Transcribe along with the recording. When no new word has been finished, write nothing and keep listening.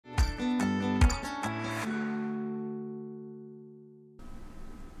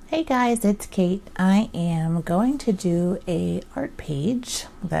Hey guys, it's Kate. I am going to do a art page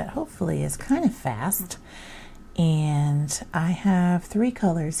that hopefully is kind of fast, and I have 3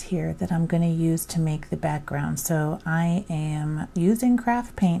 colors here that I'm going to use to make the background. So I am using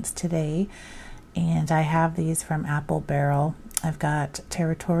craft paints today, and I have these from Apple Barrel. I've got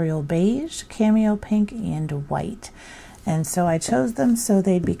Territorial Beige, Cameo Pink, and White, and so I chose them so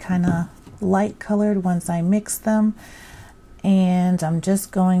they'd be kind of light colored once I mix them. And I'm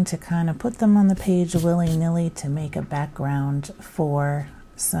just going to kind of put them on the page willy-nilly to make a background for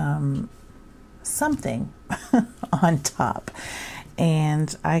something on top.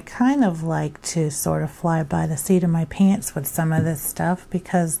 And I kind of like to sort of fly by the seat of my pants with some of this stuff,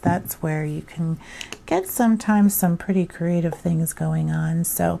 because that's where you can get sometimes some pretty creative things going on.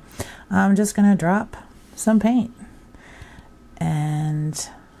 So I'm just going to drop some paint and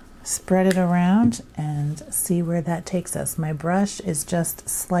spread it around and see where that takes us. My brush is just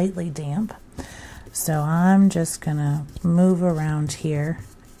slightly damp, so I'm just gonna move around here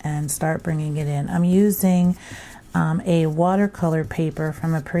and start bringing it in. I'm using a watercolor paper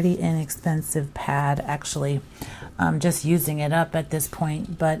from a pretty inexpensive pad. Actually, I'm just using it up at this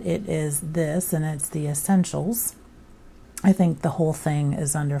point, but it is this, and it's the Essentials. I think the whole thing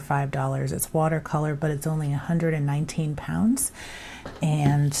is under $5. It's watercolor, but it's only 119 pounds.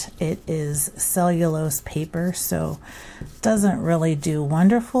 And it is cellulose paper, so it doesn't really do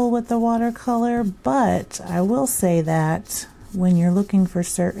wonderful with the watercolor, but I will say that when you're looking for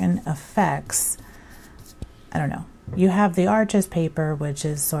certain effects, I don't know, you have the Arches paper, which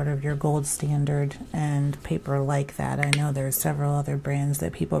is sort of your gold standard, and paper like that. I know there's several other brands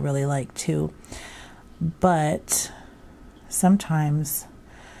that people really like too, but sometimes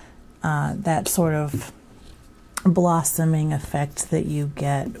that sort of blossoming effect that you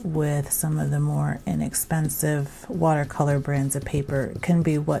get with some of the more inexpensive watercolor brands of paper can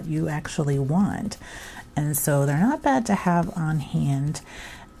be what you actually want. And so they're not bad to have on hand,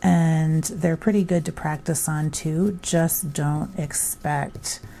 and they're pretty good to practice on too. Just don't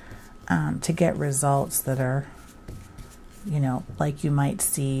expect to get results that are, you know, like you might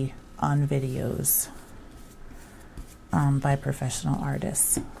see on videos by professional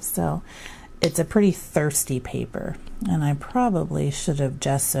artists. So it's a pretty thirsty paper, and I probably should have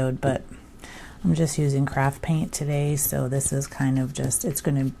gessoed, but I'm just using craft paint today, so this is kind of just, it's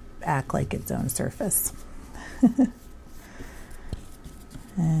going to act like its own surface.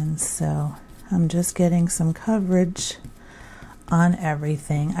 And so I'm just getting some coverage on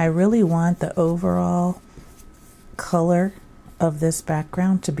everything. I really want the overall color of this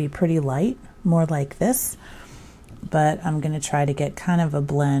background to be pretty light, more like this. But I'm going to try to get kind of a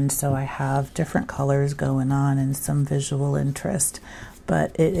blend so I have different colors going on and some visual interest.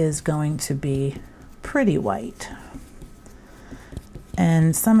 But it is going to be pretty white.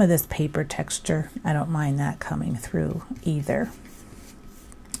 And some of this paper texture, I don't mind that coming through either.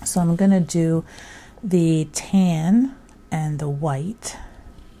 So I'm going to do the tan and the white.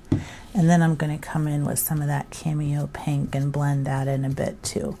 And then I'm going to come in with some of that Cameo Pink and blend that in a bit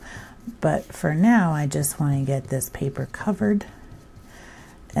too. But for now, I just want to get this paper covered,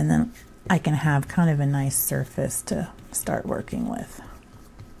 and then I can have kind of a nice surface to start working with.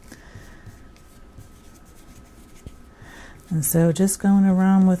 And so just going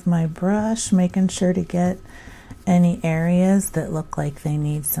around with my brush, making sure to get any areas that look like they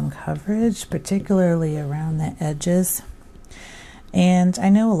need some coverage, particularly around the edges. And I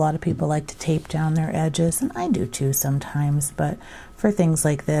know a lot of people like to tape down their edges, and I do too sometimes, but for things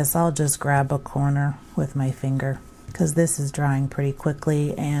like this, I'll just grab a corner with my finger, because this is drying pretty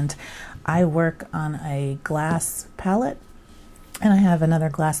quickly, and I work on a glass palette, and I have another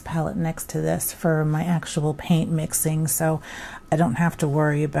glass palette next to this for my actual paint mixing, so I don't have to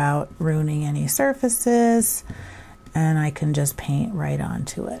worry about ruining any surfaces, and I can just paint right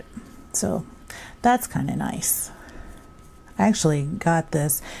onto it. So that's kind of nice. I actually got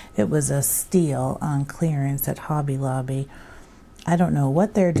this, it was a steal on clearance at Hobby Lobby. I don't know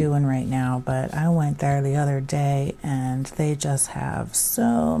what they're doing right now, but I went there the other day and they just have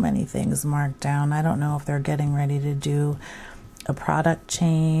so many things marked down. I don't know if they're getting ready to do a product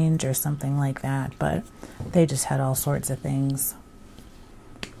change or something like that, but they just had all sorts of things.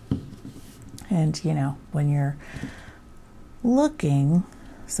 And you know, when you're looking,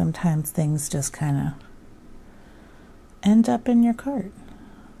 sometimes things just kind of end up in your cart,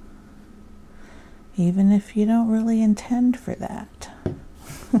 even if you don't really intend for that.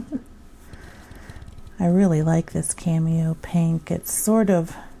 I really like this Cameo Pink. It's sort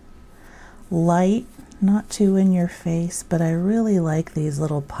of light, not too in your face, but I really like these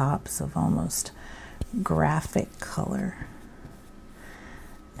little pops of almost graphic color.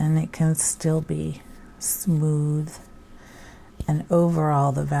 and it can still be smooth, and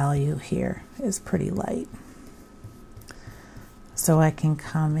overall the value here is pretty light. So I can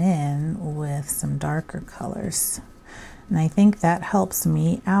come in with some darker colors, and I think that helps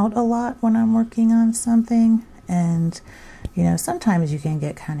me out a lot when I'm working on something. And you know, sometimes you can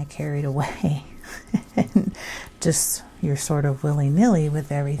get kind of carried away and just you're sort of willy-nilly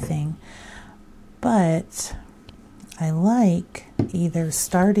with everything. But I like either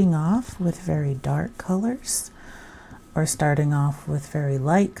starting off with very dark colors or starting off with very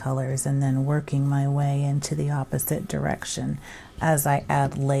light colors and then working my way into the opposite direction as I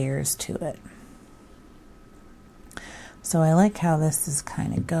add layers to it. So I like how this is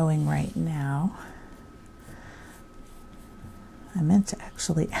kind of going right now. I meant to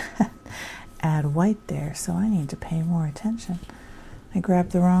actually add white there, so I need to pay more attention. I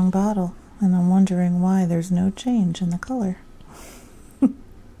grabbed the wrong bottle, and I'm wondering why there's no change in the color.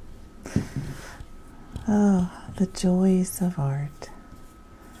 Oh, the joys of art.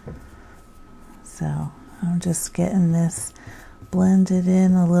 So I'm just getting this blended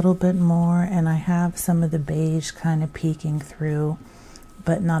in a little bit more, and I have some of the beige kind of peeking through,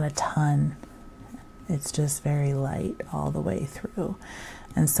 but not a ton. It's just very light all the way through.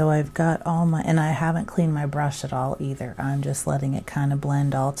 And so I've got all my, and I haven't cleaned my brush at all either. I'm just letting it kind of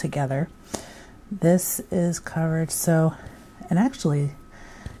blend all together. This is covered, so, and actually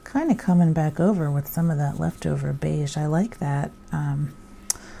kind of coming back over with some of that leftover beige. I like that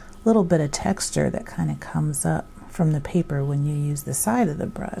little bit of texture that kind of comes up from the paper when you use the side of the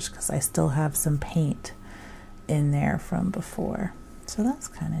brush, because I still have some paint in there from before. So that's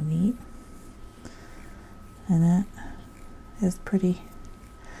kind of neat. And that is pretty,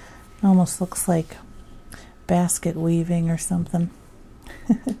 almost looks like basket weaving or something.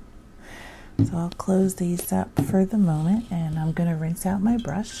 So I'll close these up for the moment, and I'm going to rinse out my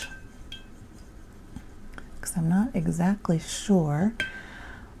brush because I'm not exactly sure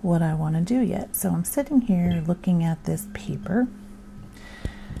what I want to do yet. So I'm sitting here looking at this paper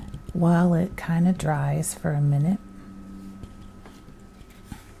while it kind of dries for a minute.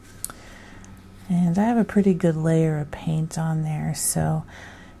 And I have a pretty good layer of paint on there, so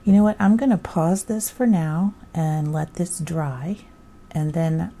you know what, I'm going to pause this for now and let this dry, and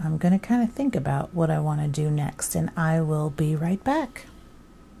then I'm going to kind of think about what I want to do next, and I will be right back.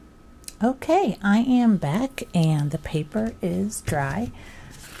 Okay, I am back, and the paper is dry.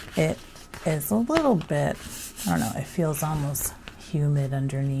 It is a little bit, I don't know, it feels almost humid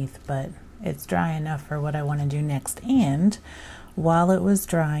underneath, but it's dry enough for what I want to do next. And while it was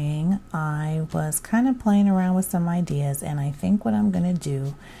drying, I was kind of playing around with some ideas, and I think what I'm going to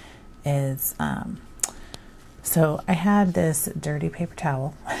do is, so I had this dirty paper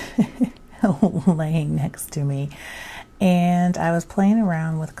towel laying next to me, and I was playing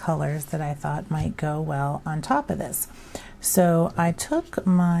around with colors that I thought might go well on top of this. So I took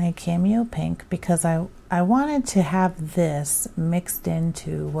my Cameo Pink because I wanted to have this mixed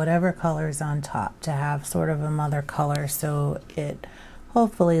into whatever color's on top to have sort of a mother color so it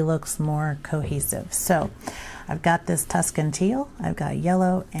hopefully looks more cohesive. So I've got this Tuscan Teal, I've got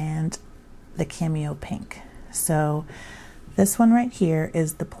yellow, and the Cameo Pink. So this one right here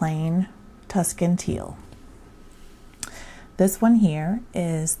is the plain Tuscan Teal. This one here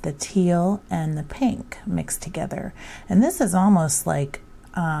is the teal and the pink mixed together. And this is almost like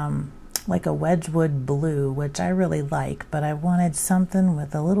a Wedgwood blue, which I really like, but I wanted something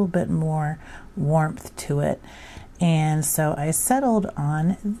with a little bit more warmth to it. And so I settled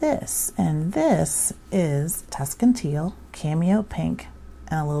on this, and this is Tuscan Teal, Cameo Pink,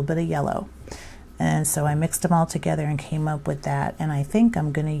 and a little bit of yellow. And so I mixed them all together and came up with that, and I think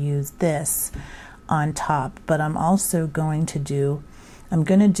I'm going to use this on top, but I'm also going to do, I'm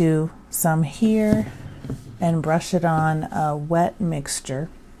going to do some here and brush it on a wet mixture,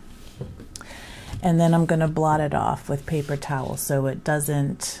 and then I'm going to blot it off with paper towel so it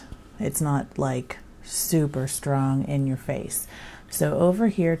doesn't, it's not like super strong in your face. So over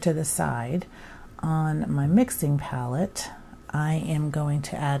here to the side on my mixing palette, I am going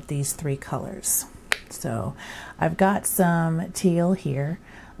to add these three colors. So I've got some teal here.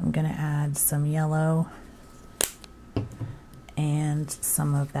 I'm going to add some yellow and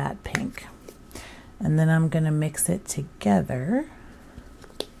some of that pink. And then I'm going to mix it together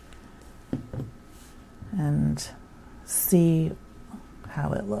and see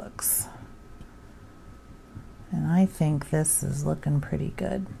how it looks. And I think this is looking pretty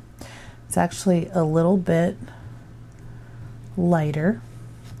good. It's actually a little bit lighter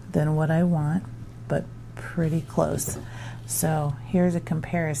than what I want, but pretty close. So here's a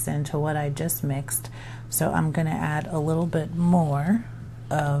comparison to what I just mixed. So I'm going to add a little bit more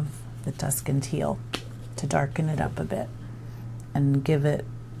of the Tuscan teal to darken it up a bit and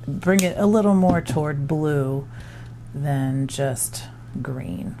bring it a little more toward blue than just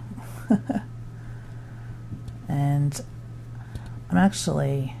green. And I'm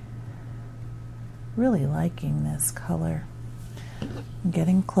actually really liking this color. I'm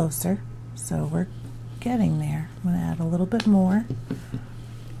getting closer, so we're getting there. I'm going to add a little bit more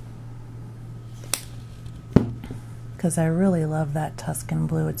because I really love that Tuscan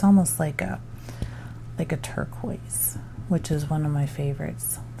blue. It's almost like a turquoise, which is one of my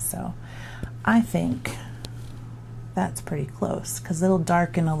favorites. So I think that's pretty close because it'll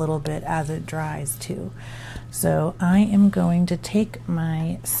darken a little bit as it dries too. So I am going to take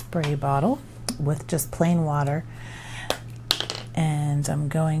my spray bottle with just plain water, and I'm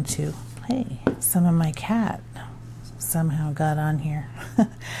going to, hey, some of my cat somehow got on here.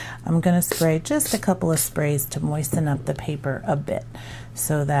 I'm going to spray just a couple of sprays to moisten up the paper a bit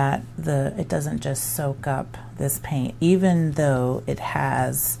so that it doesn't just soak up this paint, even though it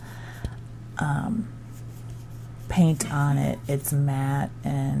has paint on it. It's matte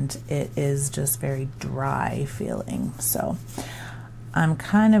and it is just very dry feeling. So I'm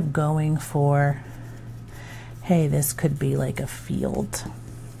kind of going for, hey, this could be like a field,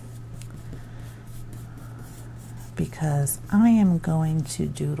 because I am going to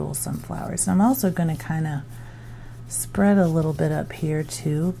doodle some flowers. I'm also going to kind of spread a little bit up here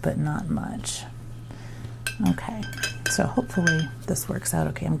too, but not much. Okay, so hopefully this works out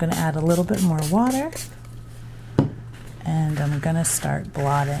okay. I'm going to add a little bit more water, and I'm going to start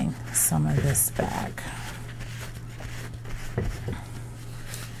blotting some of this back.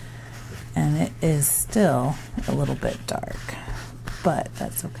 And it is still a little bit dark, but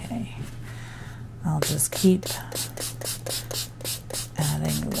that's okay. I'll just keep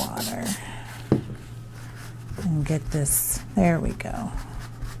adding water and get this, there we go.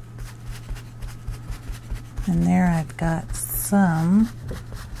 And there I've got some.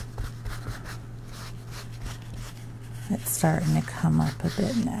 It's starting to come up a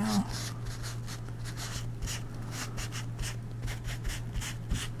bit now.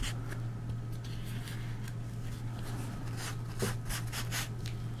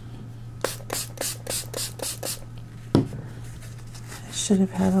 I should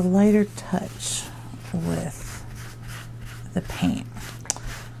have had a lighter touch with the paint.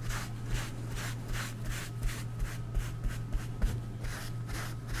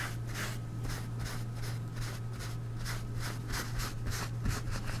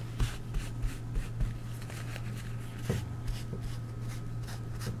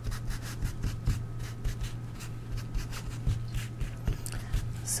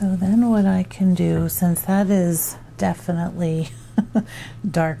 So then what I can do, since that is definitely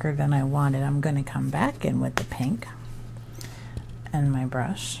darker than I wanted, I'm going to come back in with the pink and my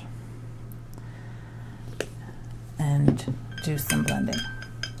brush and do some blending.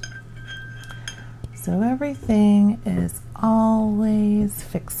 So everything is always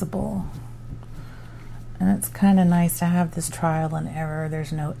fixable. And it's kind of nice to have this trial and error.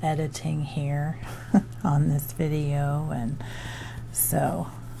 There's no editing here on this video, and so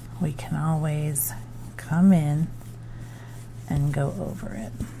we can always come in and go over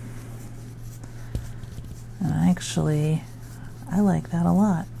it. And actually, I like that a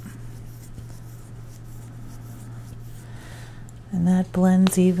lot. And that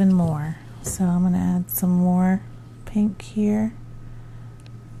blends even more. So I'm going to add some more pink here.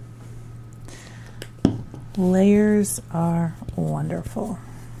 Layers are wonderful.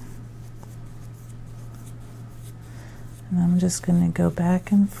 And I'm just going to go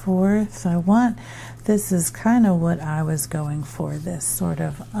back and forth. This is kind of what I was going for, this sort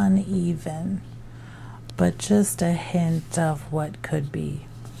of uneven, but just a hint of what could be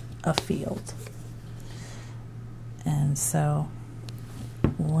a field. And so,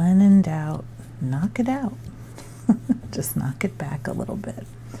 when in doubt, knock it out. Just knock it back a little bit.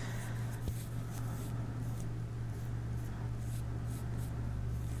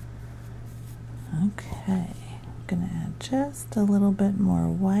 Okay. Going to add just a little bit more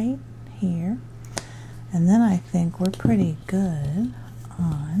white here, and then I think we're pretty good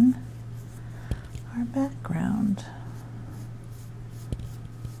on our background.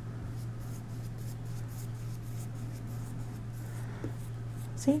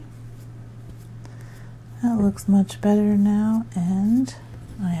 See? That looks much better now, and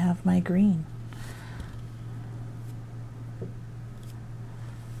I have my green.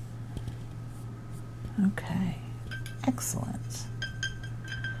 Okay. Excellent.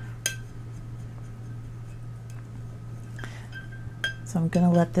 So I'm going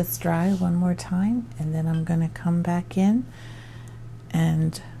to let this dry one more time, and then I'm going to come back in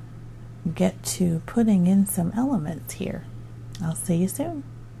and get to putting in some elements here. I'll see you soon.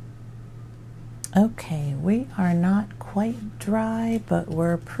 Okay, we are not quite dry, but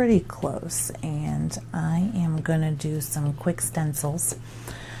we're pretty close, and I am going to do some quick stencils.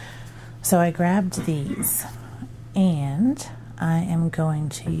 So I grabbed these, and I am going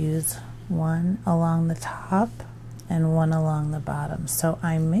to use one along the top and one along the bottom. So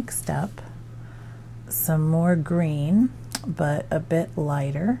I mixed up some more green, but a bit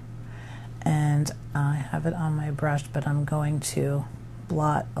lighter, and I have it on my brush, but I'm going to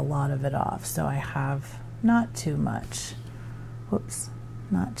blot a lot of it off. So I have not too much,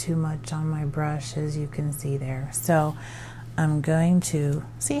 not too much on my brush, as you can see there. So I'm going to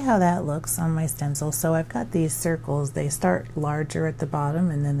see how that looks on my stencil. So I've got these circles, they start larger at the bottom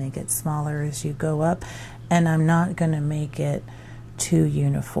and then they get smaller as you go up, and I'm not going to make it too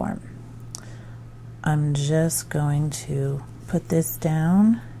uniform. I'm just going to put this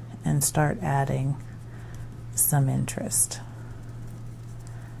down and start adding some interest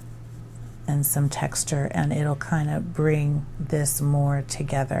and some texture, and it'll kind of bring this more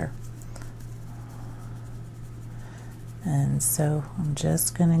together. And so I'm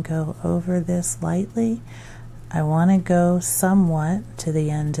just going to go over this lightly. I want to go somewhat to the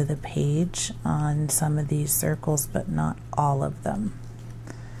end of the page on some of these circles, but not all of them.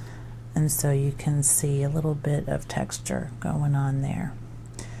 And so you can see a little bit of texture going on there.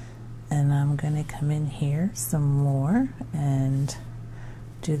 And I'm going to come in here some more and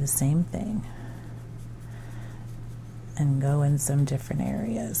do the same thing and go in some different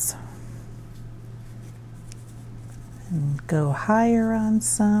areas and go higher on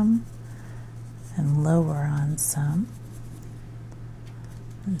some and lower on some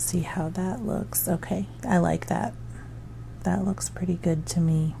and see how that looks. Okay, I like that. That looks pretty good to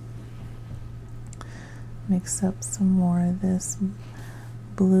me. Mix up some more of this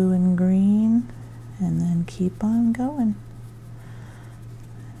blue and green and then keep on going.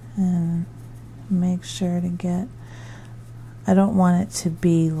 And make sure to get, I don't want it to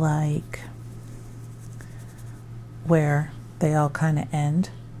be like where they all kind of end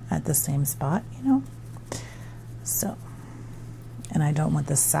at the same spot, you know? So, and I don't want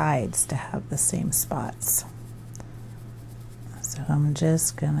the sides to have the same spots. So I'm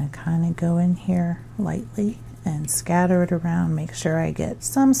just gonna kind of go in here lightly and scatter it around, make sure I get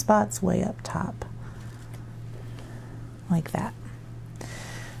some spots way up top, like that.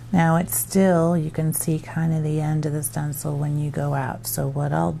 Now it's still, you can see kind of the end of the stencil when you go out. So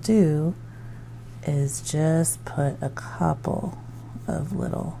what I'll do is just put a couple of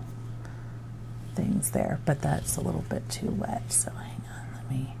little things there, but that's a little bit too wet. So hang on, let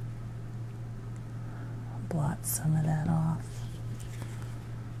me blot some of that off.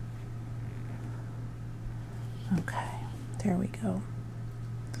 Okay, there we go.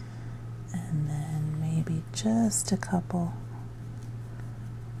 And then maybe just a couple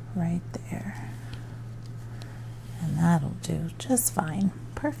right there, and that'll do just fine.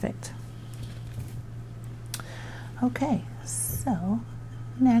 Perfect. Okay, so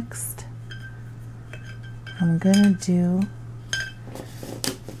next I'm gonna do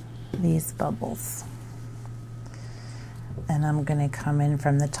these bubbles, and I'm gonna come in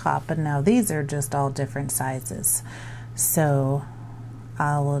from the top, and now these are just all different sizes, so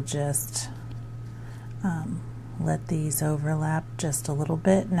I will just let these overlap just a little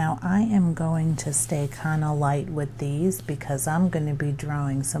bit. Now I am going to stay kind of light with these because I'm going to be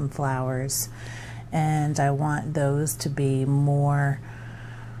drawing some flowers, and I want those to be more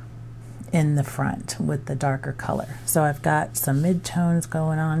in the front with the darker color. So I've got some mid-tones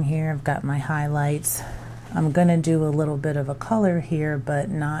going on here, I've got my highlights. I'm going to do a little bit of a color here, but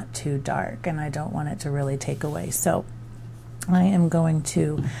not too dark, and I don't want it to really take away. So I am going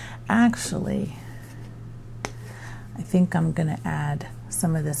to actually, I think I'm going to add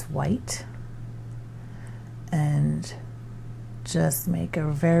some of this white and just make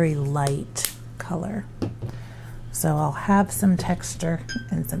a very light color. So I'll have some texture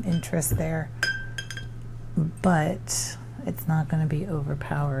and some interest there, but it's not going to be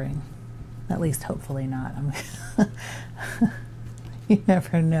overpowering. At least hopefully not. You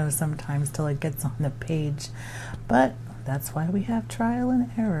never know sometimes till it gets on the page, but that's why we have trial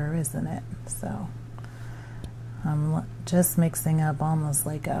and error, isn't it? So I'm just mixing up almost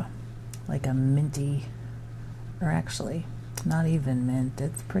like a minty, or actually not even mint.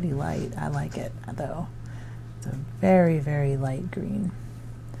 It's pretty light. I like it though. It's a very, very light green.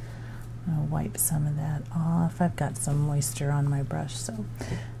 I'll wipe some of that off. I've got some moisture on my brush, so,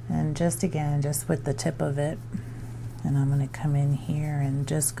 and just again, just with the tip of it, and I'm going to come in here and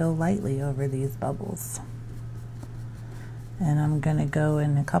just go lightly over these bubbles. And I'm going to go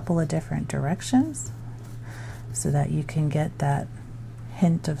in a couple of different directions so that you can get that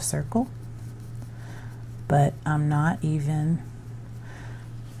hint of circle. But I'm not even,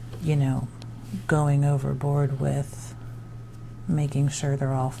 you know, going overboard with making sure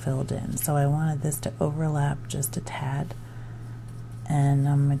they're all filled in. So I wanted this to overlap just a tad. And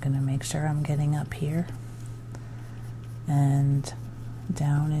I'm going to make sure I'm getting up here and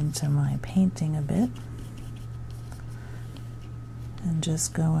down into my painting a bit. And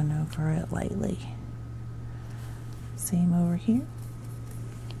just going over it lightly. Same over here.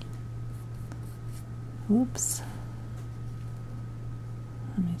 Oops.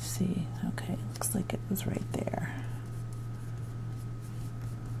 Let me see. Okay, looks like it was right there.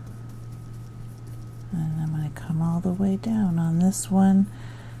 And I'm going to come all the way down on this one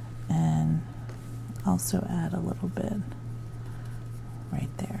and also add a little bit right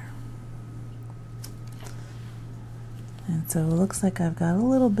there. And so it looks like I've got a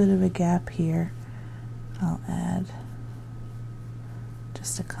little bit of a gap here. I'll add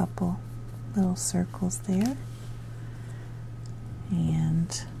just a couple little circles there.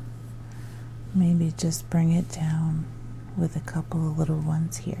 And maybe just bring it down with a couple of little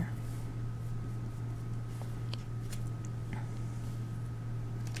ones here.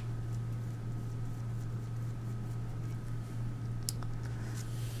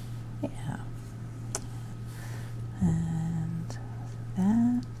 Yeah. And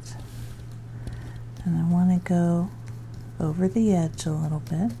that. And I want to go over the edge a little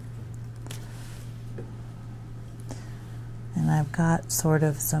bit. And I've got sort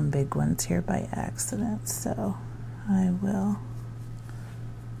of some big ones here by accident, so I will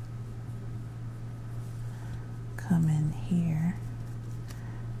come in here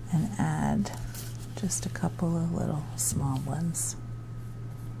and add just a couple of little small ones.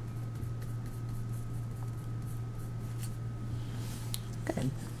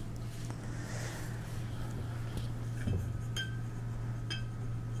 Good.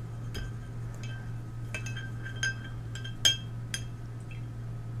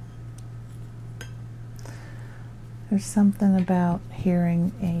 There's something about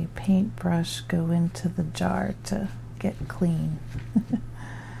hearing a paintbrush go into the jar to get clean.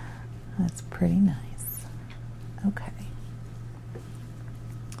 That's pretty nice. Okay.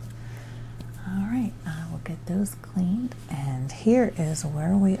 All right, I will get those cleaned. And here is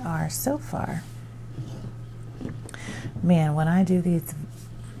where we are so far. Man, when I do these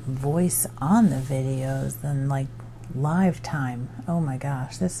voice on the videos, then like live time, oh my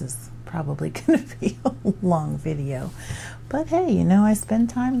gosh, this is probably going to be a long video. But hey, you know, I spend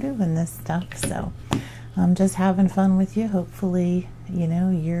time doing this stuff, so I'm just having fun with you. Hopefully, you know,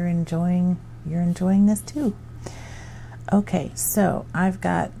 you're enjoying this too. Okay, so I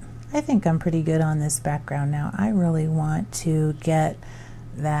think I'm pretty good on this background now. I really want to get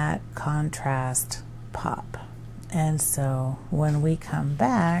that contrast pop. And so when we come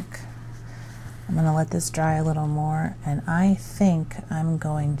back, I'm going to let this dry a little more, and I think I'm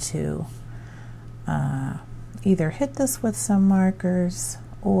going to either hit this with some markers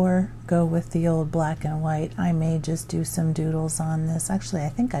or go with the old black and white. I may just do some doodles on this. Actually, I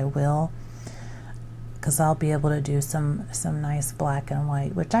think I will, because I'll be able to do some nice black and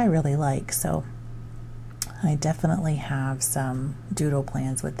white, which I really like. So I definitely have some doodle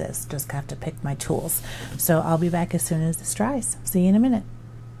plans with this. Just have to pick my tools. So I'll be back as soon as this dries. See you in a minute.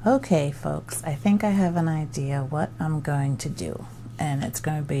 Okay, folks, I think I have an idea what I'm going to do. And it's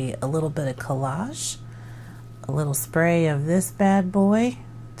going to be a little bit of collage, a little spray of this bad boy,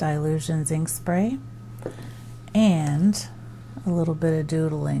 Dilutions ink spray, and a little bit of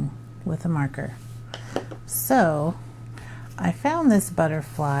doodling with a marker. So I found this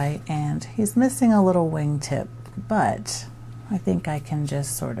butterfly, and he's missing a little wingtip, but I think I can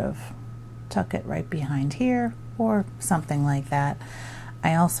just sort of tuck it right behind here or something like that.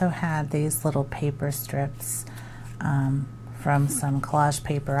 I also had these little paper strips from some collage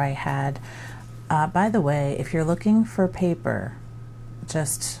paper I had. By the way, if you're looking for paper,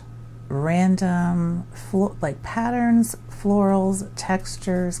 just random like patterns, florals,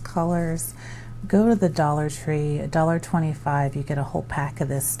 textures, colors, go to the Dollar Tree, $1.25. You get a whole pack of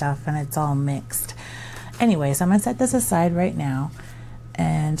this stuff, and it's all mixed. Anyways, I'm gonna set this aside right now,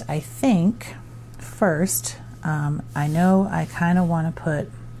 and I think first, I know I kind of want to put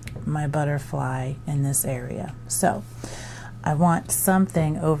my butterfly in this area, so I want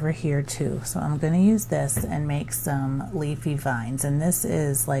something over here too. So I'm going to use this and make some leafy vines, and this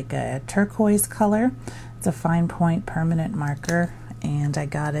is like a turquoise color. It's a fine point permanent marker, and I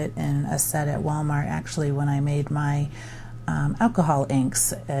got it in a set at Walmart actually when I made my alcohol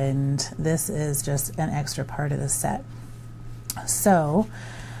inks, and this is just an extra part of the set. So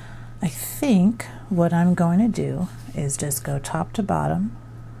I think what I'm going to do is just go top to bottom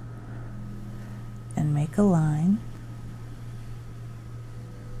and make a line.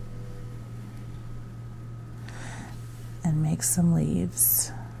 And make some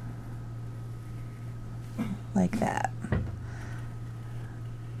leaves like that.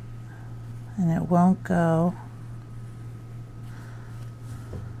 And it won't go,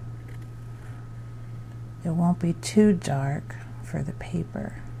 it won't be too dark for the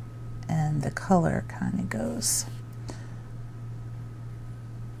paper, and the color kind of goes.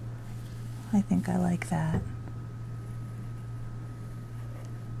 I think I like that.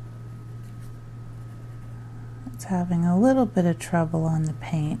 It's having a little bit of trouble on the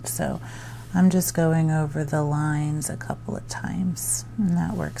paint, so I'm just going over the lines a couple of times, and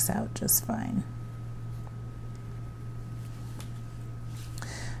that works out just fine.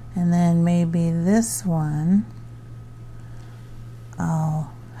 And then maybe this one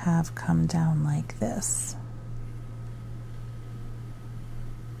I'll have come down like this.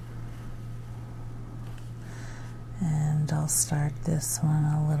 And I'll start this one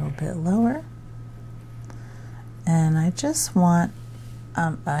a little bit lower. And I just want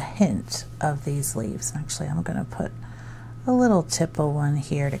a hint of these leaves. Actually, I'm going to put a little tip of one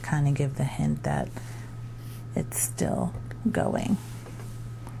here to kind of give the hint that it's still going.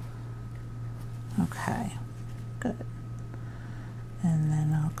 Okay, good. And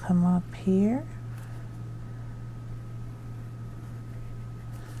then I'll come up here.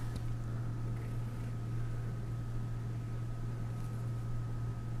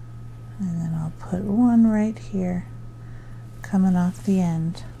 And then I'll put one right here, coming off the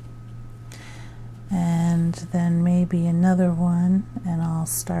end. And then maybe another one, and I'll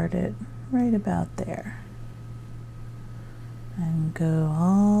start it right about there. And go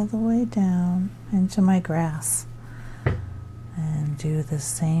all the way down into my grass. And do the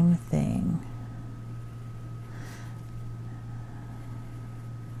same thing.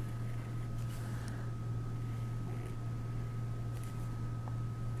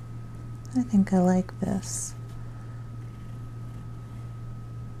 I think I like this.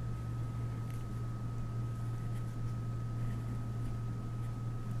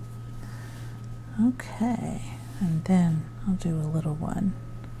 Okay, and then I'll do a little one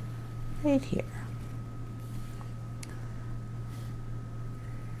right here.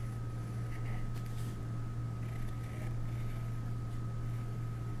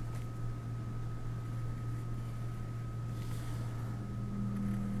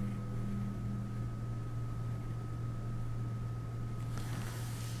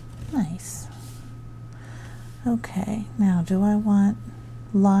 Nice. Okay, now do I want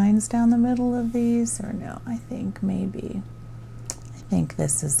lines down the middle of these or no? I think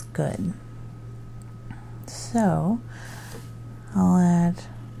this is good. So I'll add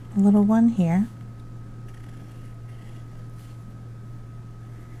a little one here.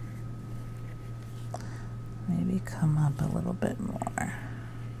 Maybe come up a little bit more.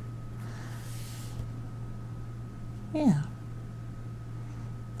 Yeah.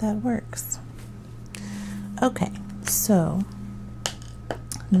 That works. Okay, so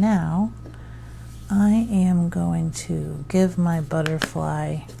now I am going to give my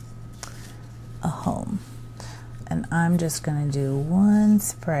butterfly a home, and I'm just going to do one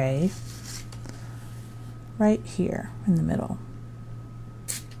spray right here in the middle.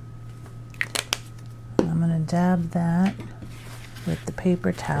 And I'm going to dab that with the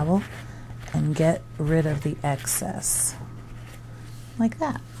paper towel and get rid of the excess like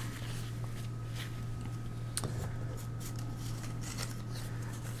that.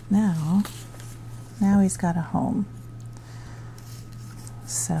 Now he's got a home.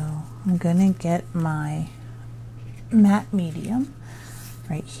 So I'm gonna get my matte medium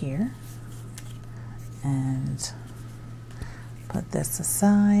right here and put this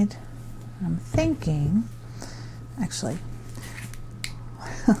aside. I'm thinking, actually,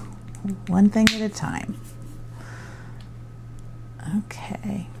 one thing at a time.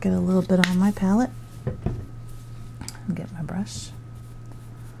 Okay, get a little bit on my palette and get my brush.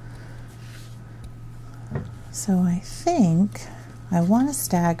 So I think I want to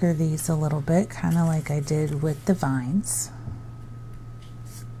stagger these a little bit, kind of like I did with the vines.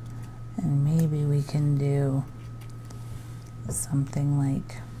 And maybe we can do something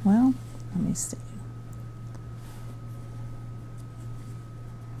like, well, let me see.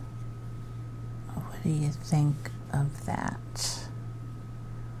 What do you think of that?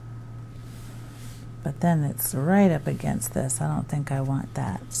 But then it's right up against this. I don't think I want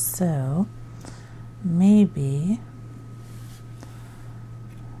that. So maybe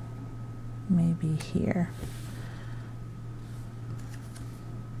here.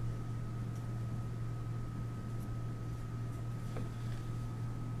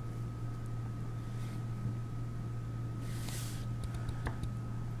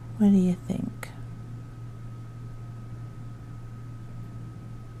 What do you think?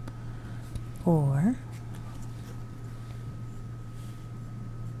 Or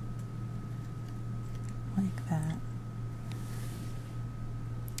like that.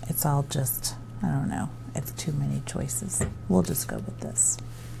 It's all just, I don't know, it's too many choices. We'll just go with this.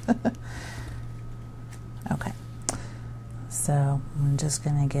 Okay, so I'm just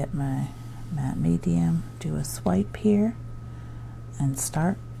gonna get my matte medium, do a swipe here, and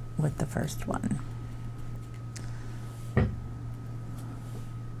start with the first one. And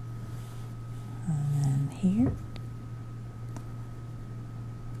then here.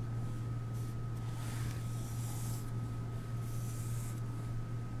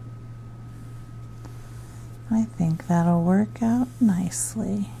 I think that'll work out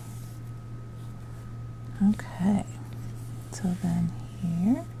nicely. Okay, so then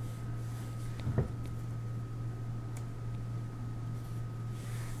here.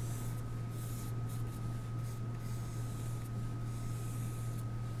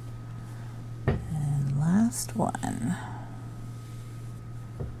 And last one.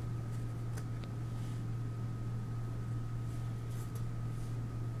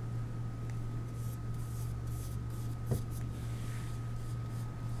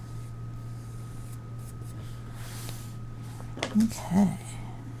 Okay,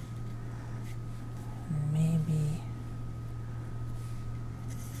 maybe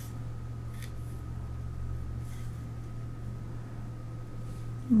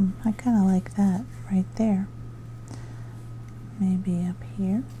I kind of like that right there. Maybe up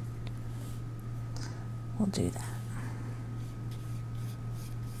here. We'll do that.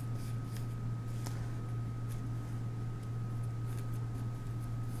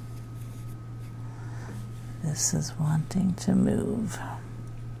 This is wanting to move.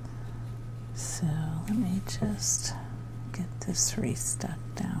 So let me just get this restuck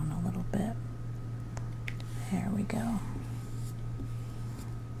down a little bit. There we go.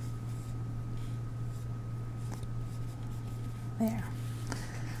 There.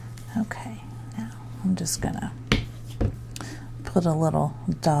 Okay, now I'm just gonna put a little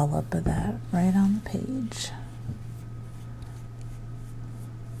dollop of that right on the page.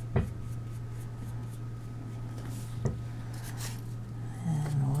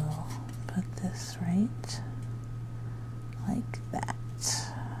 Right, like that.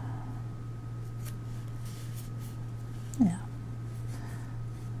 Yeah.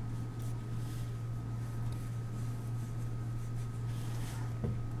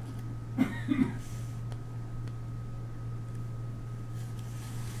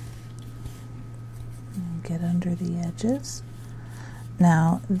 And get under the edges.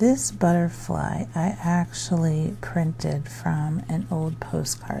 Now, this butterfly I actually printed from an old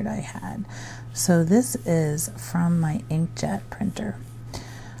postcard I had. So this is from my inkjet printer.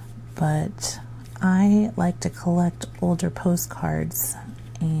 But I like to collect older postcards,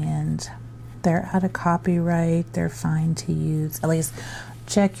 and they're out of copyright, they're fine to use. At least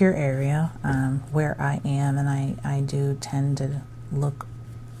check your area where I am, and I do tend to look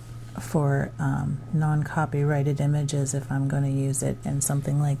for non-copyrighted images if I'm going to use it in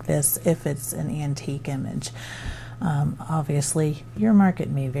something like this, if it's an antique image. Obviously your market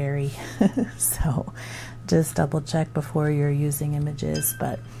may vary, so just double check before you're using images,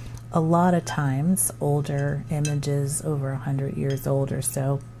 but a lot of times older images over 100 years old or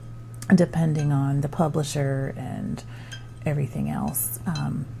so, depending on the publisher and everything else,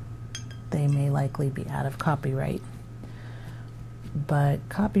 they may likely be out of copyright. But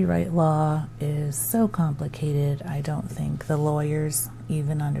copyright law is so complicated, I don't think the lawyers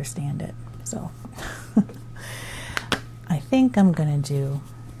even understand it. So I think I'm going to do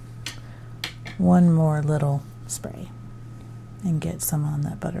one more little spray and get some on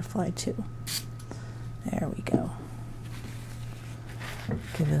that butterfly too. There we go.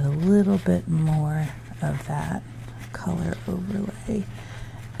 Give it a little bit more of that color overlay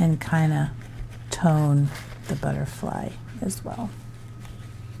and kind of tone the butterfly as well.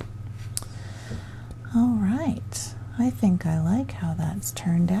 All right, I think I like how that's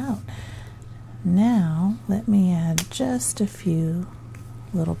turned out. Now let me add just a few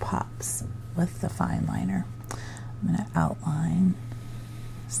little pops with the fine liner. I'm going to outline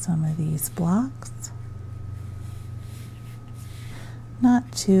some of these blocks.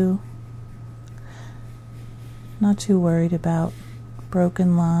 Not too worried about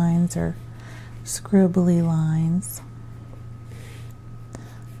broken lines or scribbly lines.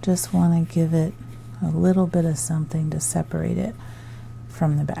 Just want to give it a little bit of something to separate it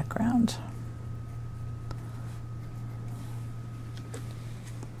from the background.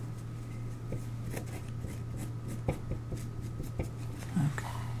 Okay.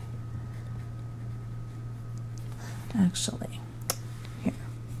 Actually, here.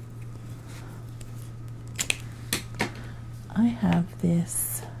 I have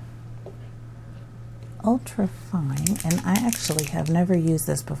this ultra fine, and I actually have never used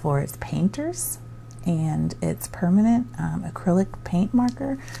this before. It's Painters, and it's permanent acrylic paint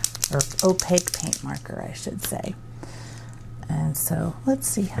marker, or opaque paint marker, I should say. And so let's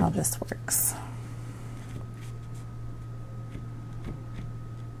see how this works.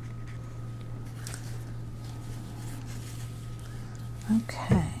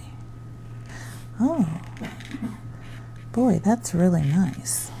 Okay. Oh, boy, that's really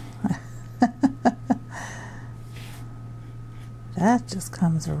nice. That just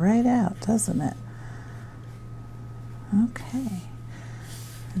comes right out, doesn't it? Okay.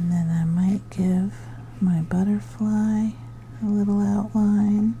 And then I might give my butterfly a little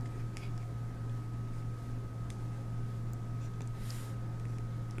outline.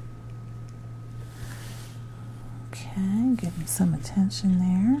 Okay, give him some attention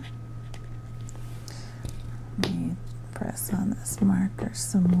there. Let me press on this marker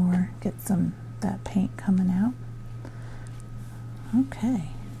some more, get some that paint coming out.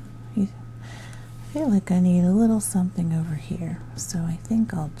 Okay, I feel like I need a little something over here, so I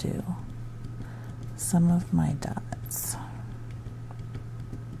think I'll do some of my dots.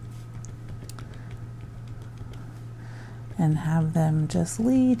 And have them just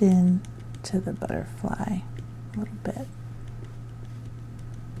lead in to the butterfly a little bit.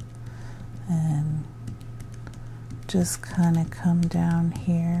 And just kind of come down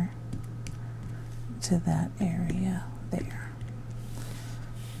here to that area there.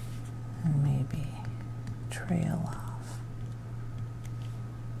 And maybe trail off.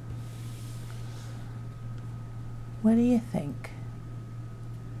 What do you think?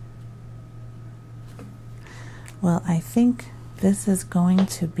 Well, I think this is going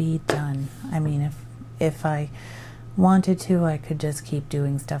to be done. I mean, if I wanted to, I could just keep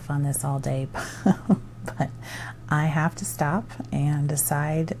doing stuff on this all day, but I have to stop and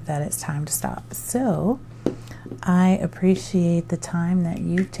decide that it's time to stop. So I appreciate the time that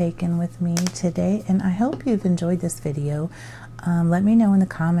you've taken with me today, and I hope you've enjoyed this video. Let me know in the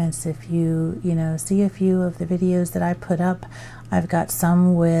comments if you see a few of the videos that I put up. I've got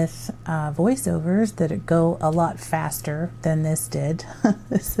some with voiceovers that go a lot faster than this did.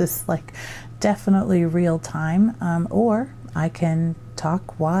 This is like definitely real time, or I can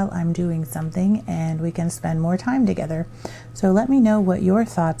talk while I'm doing something and we can spend more time together. So let me know what your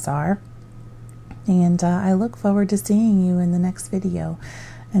thoughts are, and I look forward to seeing you in the next video.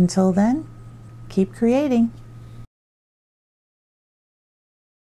 Until then, keep creating.